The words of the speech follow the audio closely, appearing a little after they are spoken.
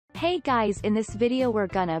Hey guys, in this video we're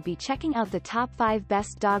gonna be checking out the top 5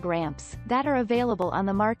 best dog ramps that are available on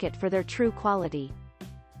the market for their true quality.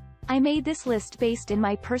 I made this list based in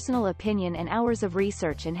my personal opinion and hours of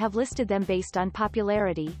research and have listed them based on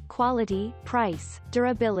popularity, quality, price,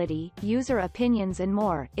 durability, user opinions and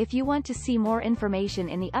more. If you want to see more information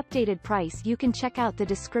in the updated price you can check out the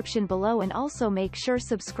description below and also make sure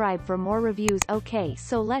subscribe for more reviews. Okay,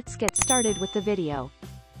 so let's get started with the video.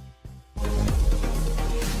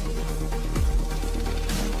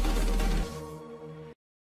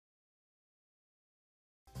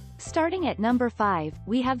 Starting at number 5,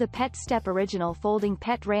 we have the Pet Step Original Folding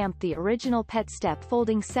Pet Ramp. The original Pet Step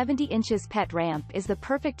Folding 70 inches pet ramp is the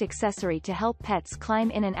perfect accessory to help pets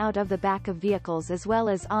climb in and out of the back of vehicles as well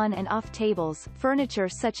as on and off tables, furniture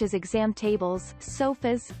such as exam tables,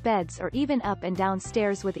 sofas, beds or even up and down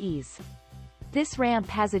stairs with ease. This ramp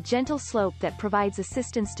has a gentle slope that provides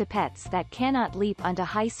assistance to pets that cannot leap onto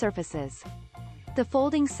high surfaces. The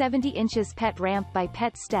folding 70 inches pet ramp by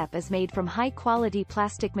Pet Step is made from high-quality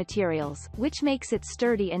plastic materials, which makes it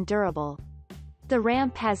sturdy and durable. The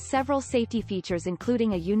ramp has several safety features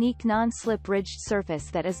including a unique non-slip ridged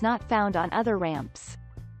surface that is not found on other ramps.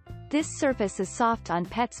 This surface is soft on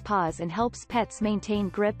pets' paws and helps pets maintain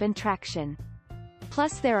grip and traction.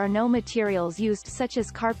 Plus there are no materials used such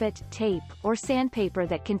as carpet, tape, or sandpaper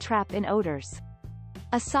that can trap in odors.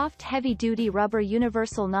 A soft heavy-duty rubber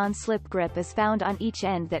universal non-slip grip is found on each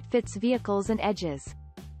end that fits vehicles and edges.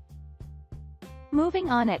 Moving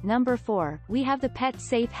on at number 4, we have the Pet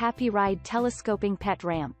Safe Happy Ride Telescoping Pet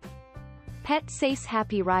Ramp. Pet Safe's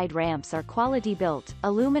Happy Ride ramps are quality-built,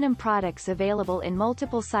 aluminum products available in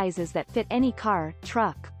multiple sizes that fit any car,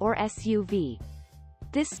 truck, or SUV.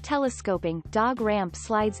 This telescoping dog ramp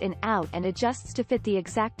slides in, out and adjusts to fit the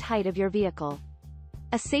exact height of your vehicle.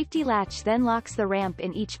 A safety latch then locks the ramp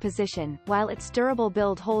in each position, while its durable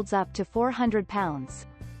build holds up to 400 pounds.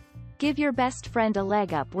 Give your best friend a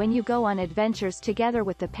leg up when you go on adventures together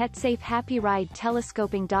with the Pet Safe Happy Ride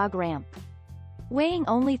Telescoping Dog Ramp. Weighing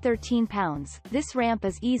only 13 pounds, this ramp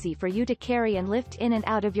is easy for you to carry and lift in and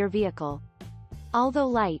out of your vehicle. Although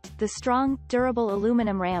light, the strong, durable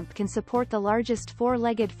aluminum ramp can support the largest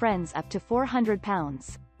four-legged friends up to 400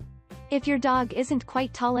 pounds. If your dog isn't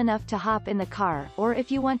quite tall enough to hop in the car, or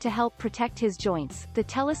if you want to help protect his joints, the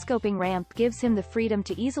telescoping ramp gives him the freedom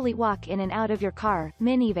to easily walk in and out of your car,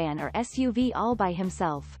 minivan or SUV all by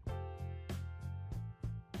himself.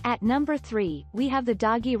 At number 3, we have the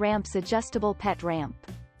Doggie Ramp's Adjustable Pet Ramp.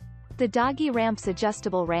 The Doggie Ramp's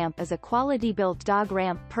adjustable ramp is a quality-built dog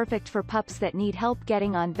ramp perfect for pups that need help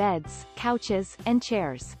getting on beds, couches, and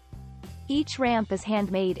chairs. Each ramp is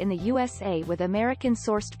handmade in the USA with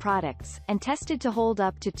American-sourced products, and tested to hold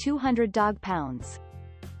up to 200 dog pounds.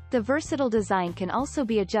 The versatile design can also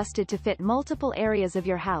be adjusted to fit multiple areas of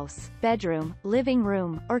your house, bedroom, living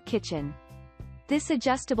room, or kitchen. This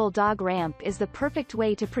adjustable dog ramp is the perfect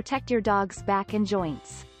way to protect your dog's back and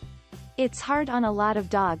joints. It's hard on a lot of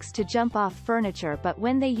dogs to jump off furniture, but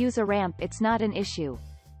when they use a ramp it's not an issue.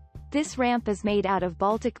 This ramp is made out of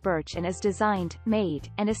Baltic birch and is designed, made,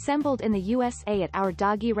 and assembled in the USA at our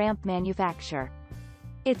Doggie Ramp manufacturer.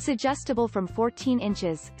 It's adjustable from 14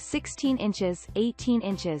 inches, 16 inches, 18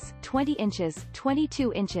 inches, 20 inches,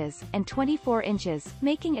 22 inches, and 24 inches,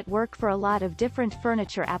 making it work for a lot of different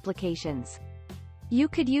furniture applications. You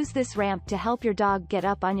could use this ramp to help your dog get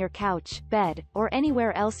up on your couch, bed, or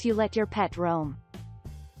anywhere else you let your pet roam.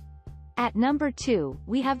 At number 2,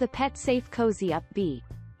 we have the Pet Safe Cozy Up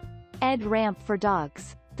Ed Ramp for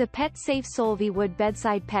dogs. The Pet Safe Solvi Wood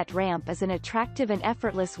Bedside Pet Ramp is an attractive and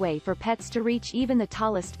effortless way for pets to reach even the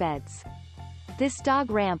tallest beds. This dog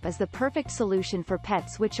ramp is the perfect solution for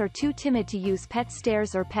pets which are too timid to use pet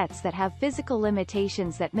stairs or pets that have physical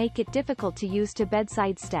limitations that make it difficult to use to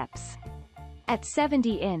bedside steps. At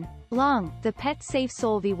 70 in long, the Pet Safe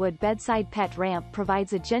Solvi Wood Bedside Pet Ramp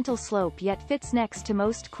provides a gentle slope yet fits next to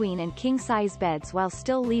most queen and king-size beds while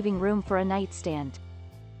still leaving room for a nightstand.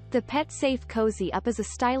 The Pet Safe Cozy Up is a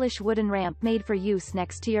stylish wooden ramp made for use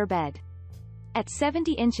next to your bed. At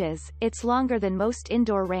 70 inches, it's longer than most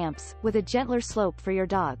indoor ramps, with a gentler slope for your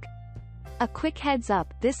dog. A quick heads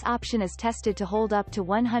up, this option is tested to hold up to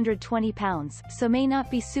 120 pounds, so may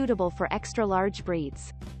not be suitable for extra-large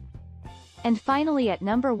breeds. And finally at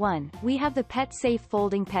number 1, we have the Pet Safe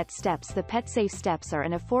Folding Pet Steps. The Pet Safe Steps are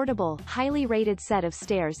an affordable, highly rated set of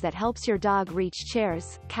stairs that helps your dog reach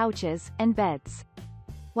chairs, couches, and beds.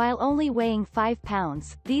 While only weighing 5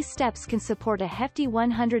 pounds, these steps can support a hefty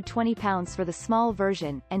 120 pounds for the small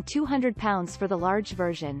version, and 200 pounds for the large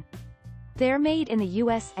version. They're made in the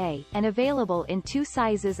USA, and available in 2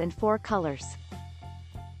 sizes and 4 colors.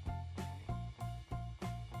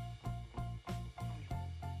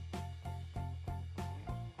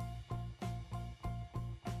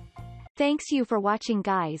 Thanks you for watching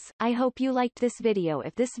guys, I hope you liked this video.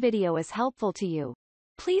 If this video is helpful to you,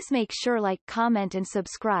 please make sure like, comment and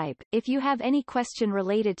subscribe. If you have any question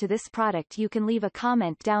related to this product you can leave a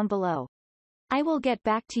comment down below. I will get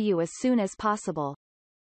back to you as soon as possible.